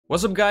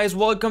What's up guys,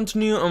 welcome to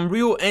new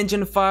Unreal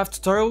Engine 5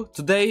 tutorial.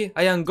 Today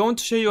I am going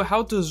to show you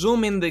how to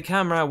zoom in the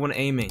camera when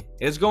aiming.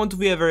 It's going to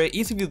be a very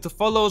easy video to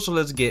follow, so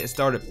let's get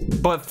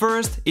started. But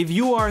first, if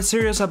you are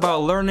serious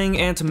about learning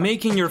and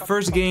making your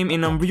first game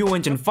in Unreal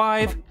Engine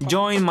 5,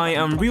 join my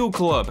Unreal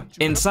Club.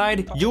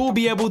 Inside, you will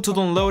be able to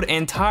download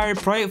entire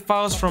private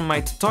files from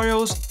my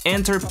tutorials,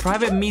 enter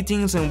private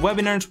meetings and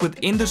webinars with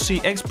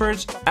industry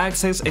experts,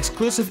 access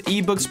exclusive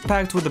ebooks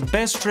packed with the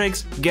best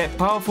tricks, get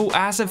powerful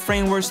asset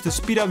frameworks to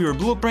speed up your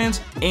blueprint,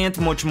 and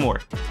much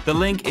more. The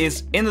link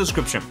is in the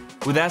description.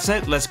 With that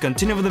said, let's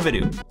continue with the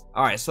video.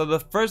 Alright, so the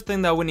first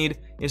thing that we need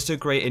is to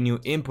create a new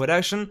input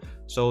action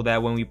so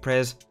that when we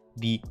press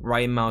the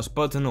right mouse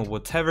button or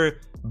whatever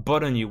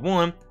button you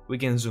want, we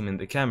can zoom in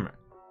the camera.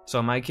 So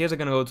in my case, I'm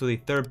gonna go to the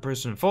third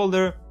person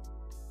folder,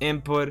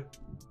 input,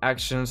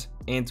 actions,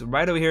 and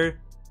right over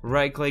here,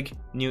 right click,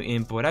 new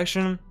input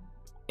action,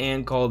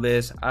 and call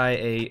this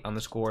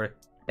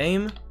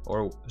IA_aim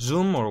or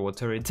zoom or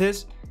whatever it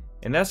is.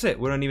 And that's it.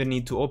 We don't even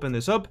need to open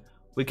this up.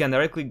 We can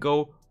directly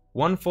go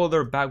one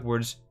folder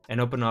backwards and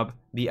open up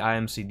the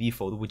IMC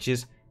default, which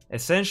is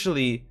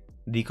essentially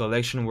the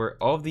collection where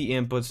all of the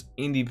inputs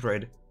in the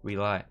thread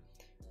rely.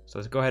 So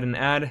let's go ahead and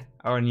add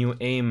our new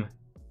aim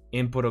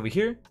input over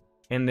here.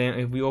 And then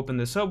if we open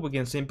this up, we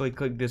can simply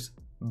click this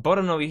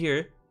button over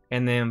here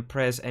and then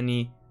press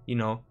any,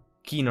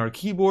 key in our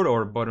keyboard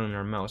or button on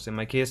our mouse. In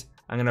my case,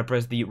 I'm gonna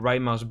press the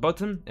right mouse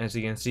button. As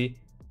you can see,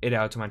 it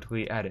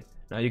automatically added.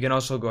 Now you can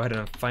also go ahead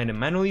and find it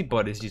manually,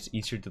 but it's just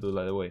easier to do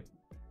that way.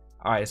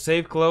 Alright,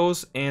 save,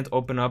 close, and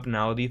open up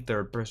now the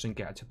third person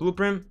gacha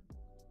blueprint.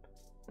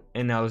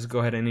 And now let's go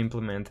ahead and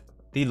implement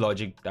the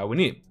logic that we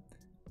need.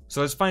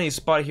 So let's find a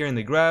spot here in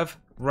the graph,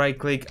 right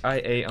click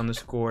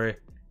IA_,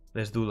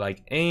 let's do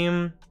like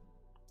aim,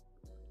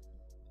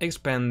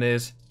 expand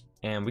this,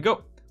 and we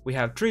go. We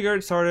have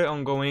triggered, started,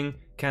 ongoing,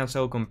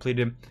 cancel,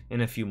 completed,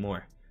 and a few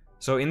more.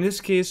 So in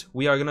this case,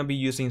 we are gonna be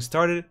using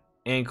started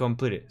and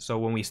completed. So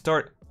when we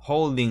start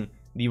holding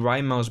the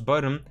right mouse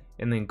button,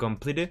 and then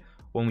complete it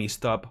when we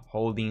stop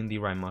holding the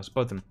right mouse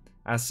button.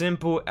 As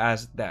simple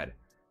as that.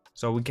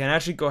 So we can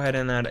actually go ahead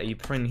and add a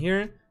print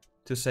here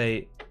to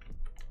say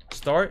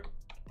start,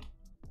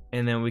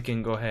 and then we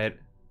can go ahead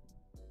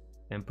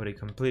and put it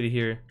completed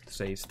here to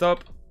say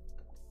stop.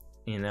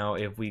 And now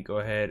if we go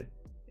ahead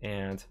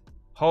and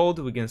hold,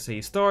 we can say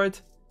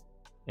start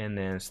and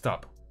then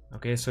stop.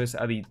 Okay, so it's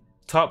at the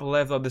top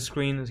left of the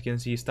screen. As you can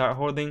see, start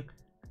holding,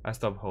 I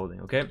stop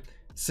holding. Okay,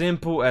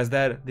 simple as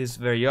that. This is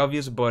very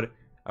obvious, but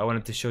I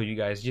wanted to show you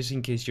guys just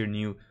in case you're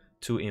new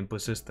to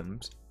input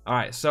systems.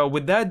 Alright, so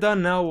with that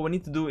done, now what we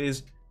need to do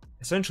is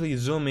essentially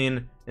zoom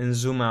in and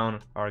zoom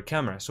out our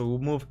camera. So we'll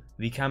move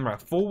the camera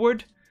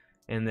forward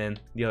and then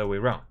the other way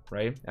around,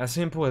 right? As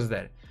simple as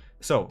that.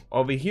 So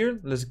over here,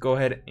 let's go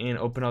ahead and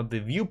open up the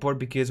viewport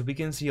because we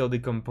can see all the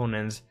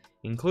components,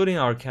 including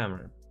our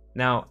camera.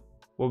 Now,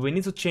 what we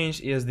need to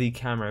change is the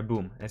camera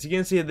boom. As you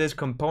can see, this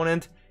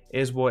component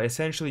is what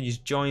essentially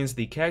just joins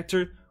the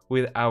character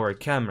with our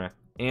camera,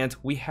 and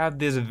we have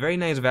this very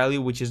nice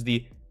value, which is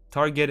the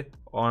target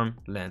arm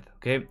length.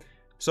 Okay,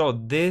 so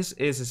this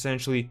is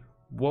essentially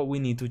what we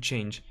need to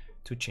change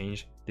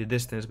the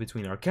distance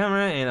between our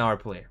camera and our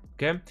player.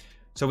 Okay,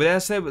 so with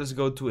that said, let's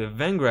go to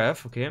event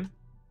graph, okay,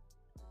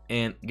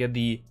 and get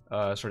the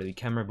the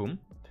camera boom,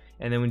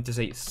 and then we need to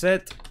say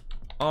set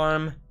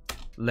arm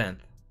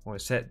length or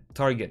set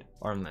target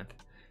arm length.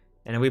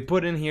 And we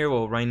put in here,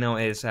 well, right now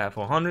it's at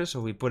 400, so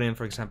we put in,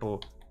 for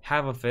example,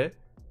 half of it,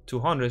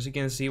 200. As you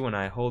can see, when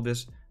I hold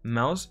this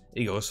mouse,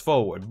 it goes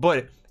forward,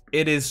 but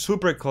it is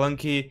super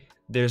clunky.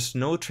 There's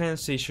no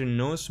transition,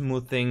 no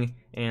smoothing,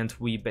 and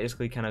we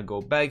basically kind of go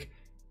back.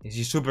 It's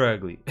just super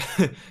ugly.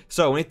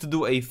 So we need to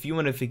do a few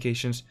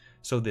modifications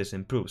so this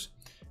improves.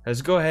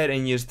 Let's go ahead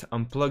and just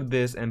unplug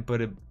this and put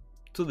it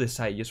to the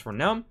side just for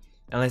now.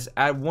 And let's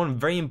add one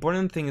very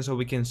important thing so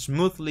we can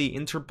smoothly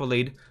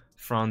interpolate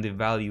from the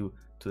value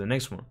to the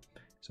next one.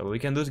 So what we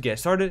can do is get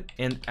started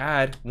and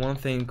add one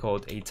thing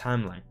called a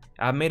timeline.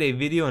 I've made a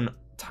video on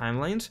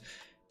timelines.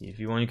 If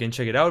you want, you can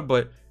check it out,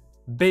 but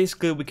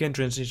basically we can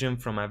transition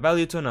from a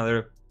value to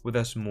another with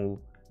a smooth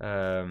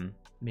and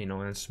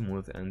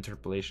smooth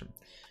interpolation.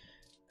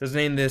 Let's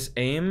name this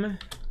aim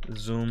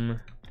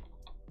zoom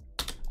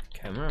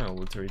camera or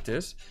whatever it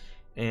is,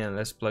 and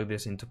let's plug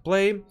this into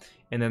play,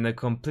 and then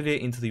complete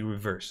it into the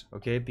reverse.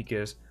 Okay,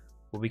 because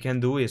what we can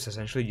do is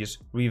essentially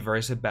just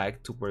reverse it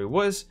back to where it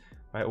was.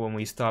 Right, when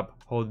we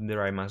stop holding the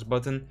right mouse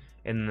button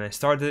and then I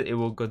started, it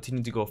will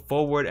continue to go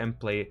forward and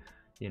play,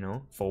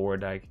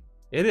 forward like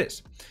it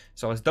is.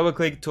 So let's double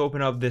click to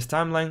open up this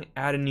timeline,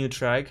 add a new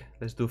track.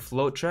 Let's do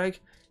float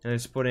track, and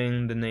let's put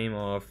in the name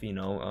of,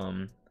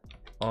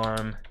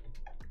 arm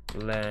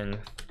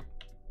length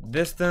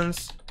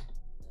distance.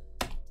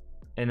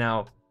 And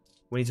now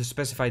we need to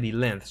specify the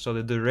length, so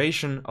the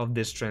duration of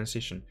this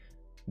transition.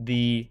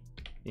 The,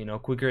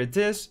 quicker it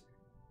is,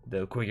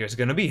 the quicker it's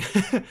gonna be.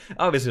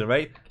 Obviously,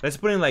 right? Let's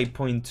put in like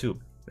 0.2.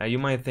 Now you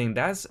might think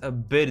that's a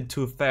bit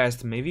too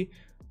fast, maybe.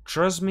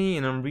 Trust me,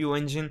 in Unreal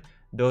Engine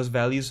those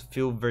values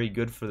feel very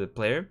good for the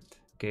player.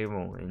 okay,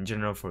 well, in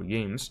general for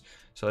games.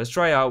 So let's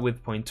try out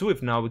with 0.2.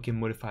 If not, we can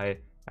modify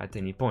it at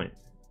any point.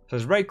 So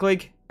let's right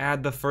click,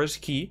 add the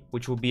first key,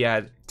 which will be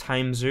at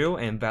time 0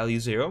 and value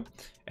 0,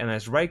 and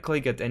let's right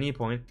click at any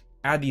point,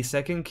 add the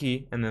second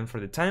key, and then for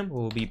the time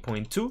will be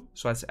 0.2,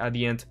 so that's at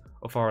the end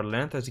of our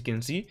length, as you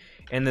can see,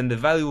 and then the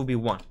value will be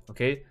 1.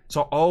 Okay,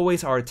 so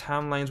always our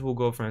timelines will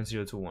go from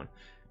 0 to 1.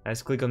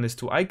 Let's click on these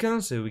two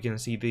icons so we can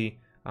see the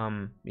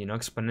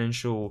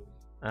exponential,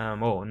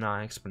 oh,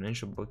 not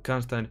exponential but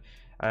constant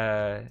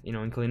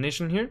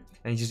inclination here,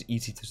 and it's just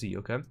easy to see.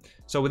 Okay,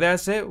 so with that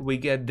said, we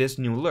get this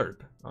new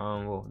lerp,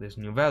 well, this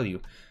new value,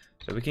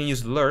 so we can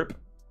use lerp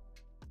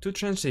to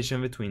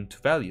transition between two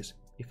values.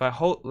 If I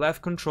hold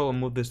left control and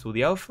move this to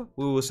the alpha,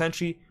 we will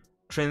essentially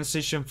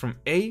transition from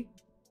A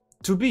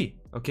to B.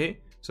 Okay,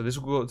 so this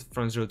will go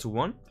from 0 to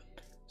 1,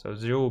 so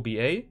 0 will be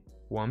A,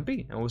 1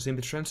 B, and we'll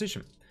simply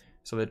transition.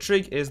 So the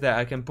trick is that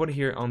I can put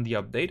here on the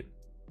update,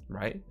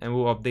 right, and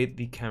we'll update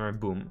the camera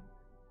boom,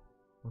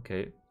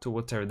 okay, to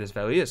whatever this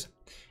value is,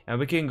 and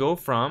we can go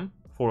from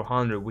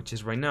 400, which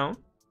is right now,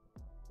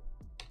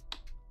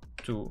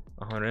 to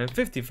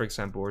 150, for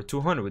example, or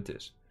 200 with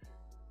this.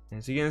 And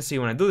as you can see,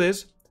 when I do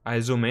this, I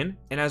zoom in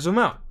and I zoom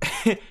out,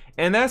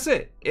 and that's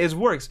it. It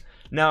works.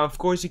 Now, of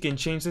course, you can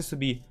change this to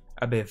be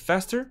a bit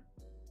faster.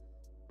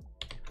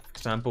 For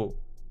example,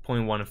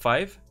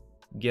 0.15.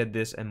 Get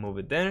this and move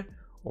it there,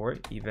 or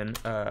even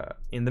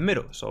in the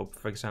middle. So,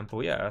 for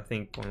example, yeah, I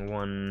think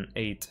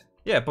 0.18.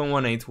 Yeah,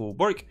 0.18 will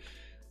work.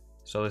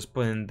 So let's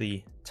put in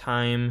the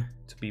time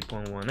to be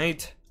 0.18.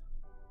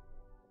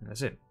 And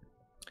that's it.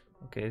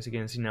 Okay, as you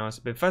can see now, it's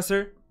a bit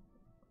faster,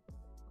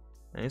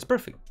 and it's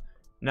perfect.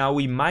 Now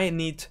we might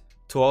need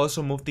to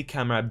also move the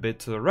camera a bit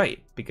to the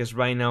right, because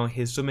right now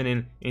he's zooming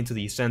in into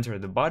the center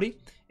of the body,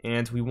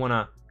 and we want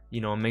to,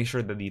 make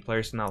sure that the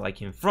player's not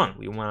like in front.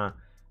 We want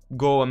to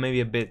go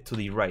maybe a bit to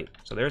the right.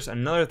 So there's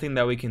another thing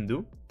that we can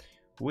do,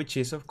 which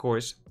is of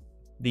course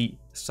the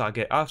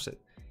socket offset.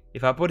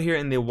 If I put here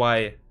in the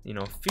Y,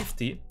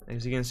 50,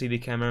 as you can see, the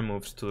camera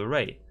moves to the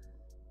right,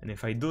 and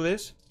if I do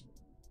this,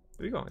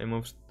 there we go, it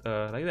moves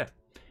like that.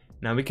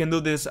 Now we can do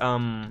this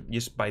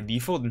just by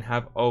default and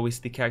have always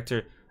the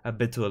character a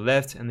bit to the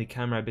left and the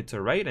camera a bit to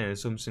the right, and it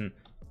zooms in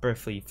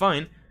perfectly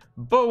fine.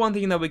 But one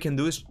thing that we can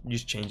do is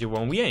just change it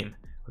when we aim.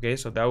 Okay,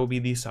 so that will be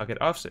the socket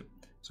offset.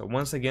 So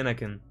once again, I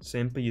can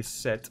simply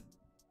set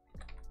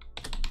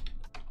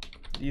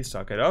the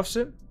socket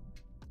offset.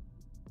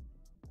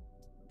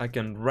 I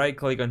can right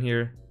click on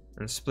here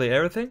and split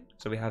everything,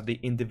 so we have the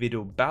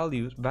individual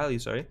values,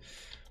 and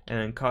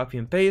then copy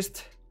and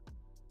paste.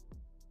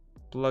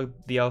 Plug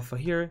the alpha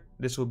here.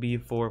 This will be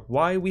for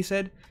Y, we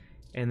said,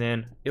 and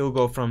then it will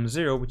go from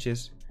 0, which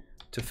is,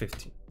 to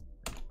 50.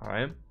 All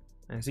right,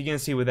 as you can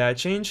see, with that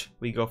change,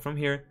 we go from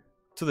here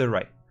to the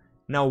right.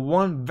 Now,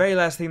 one very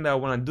last thing that I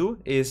want to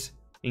do is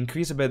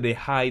increase a bit the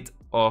height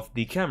of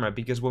the camera,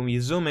 because when we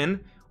zoom in,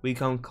 we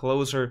come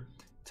closer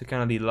to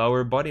kind of the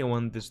lower body. I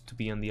want this to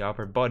be on the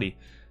upper body,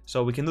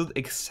 so we can do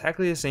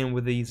exactly the same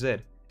with the Z.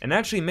 And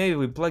actually, maybe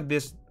we plug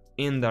this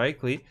in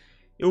directly,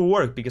 it will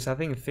work, because I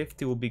think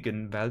 50 will be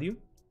good value.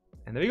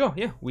 And there you go.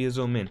 Yeah, we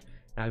zoom in.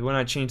 Now if you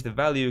want to change the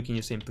value, you can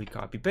just simply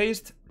copy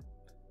paste,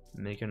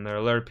 make another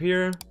lerp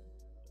here,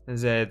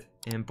 Z,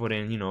 and put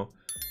in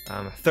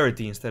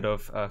 30 instead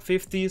of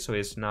 50, so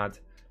it's not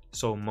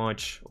so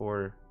much,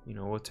 or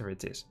whatever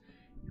it is.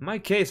 In my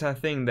case, I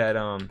think that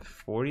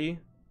 40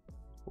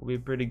 will be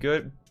pretty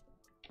good.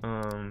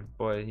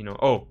 But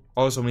oh,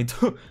 also we need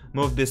to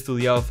move this to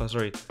the alpha,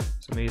 sorry,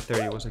 so maybe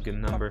 30 was a good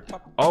number.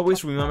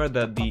 Always remember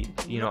that the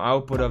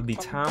output of the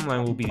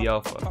timeline will be the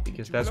alpha,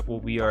 because that's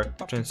what we are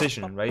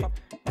transitioning, right?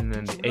 And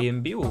then the A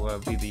and B will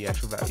be the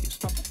actual values.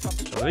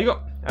 So there you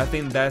go. I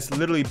think that's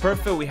literally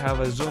perfect. We have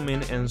a zoom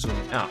in and zoom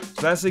out.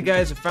 So that's it,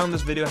 guys. If you found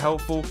this video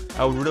helpful,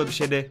 I would really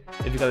appreciate it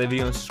if you got the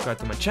video and subscribe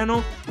to my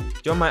channel.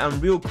 Join my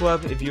Unreal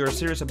Club if you're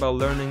serious about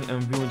learning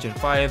Unreal Engine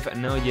 5.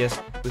 And now, yes,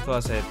 with all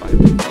that said,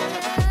 bye.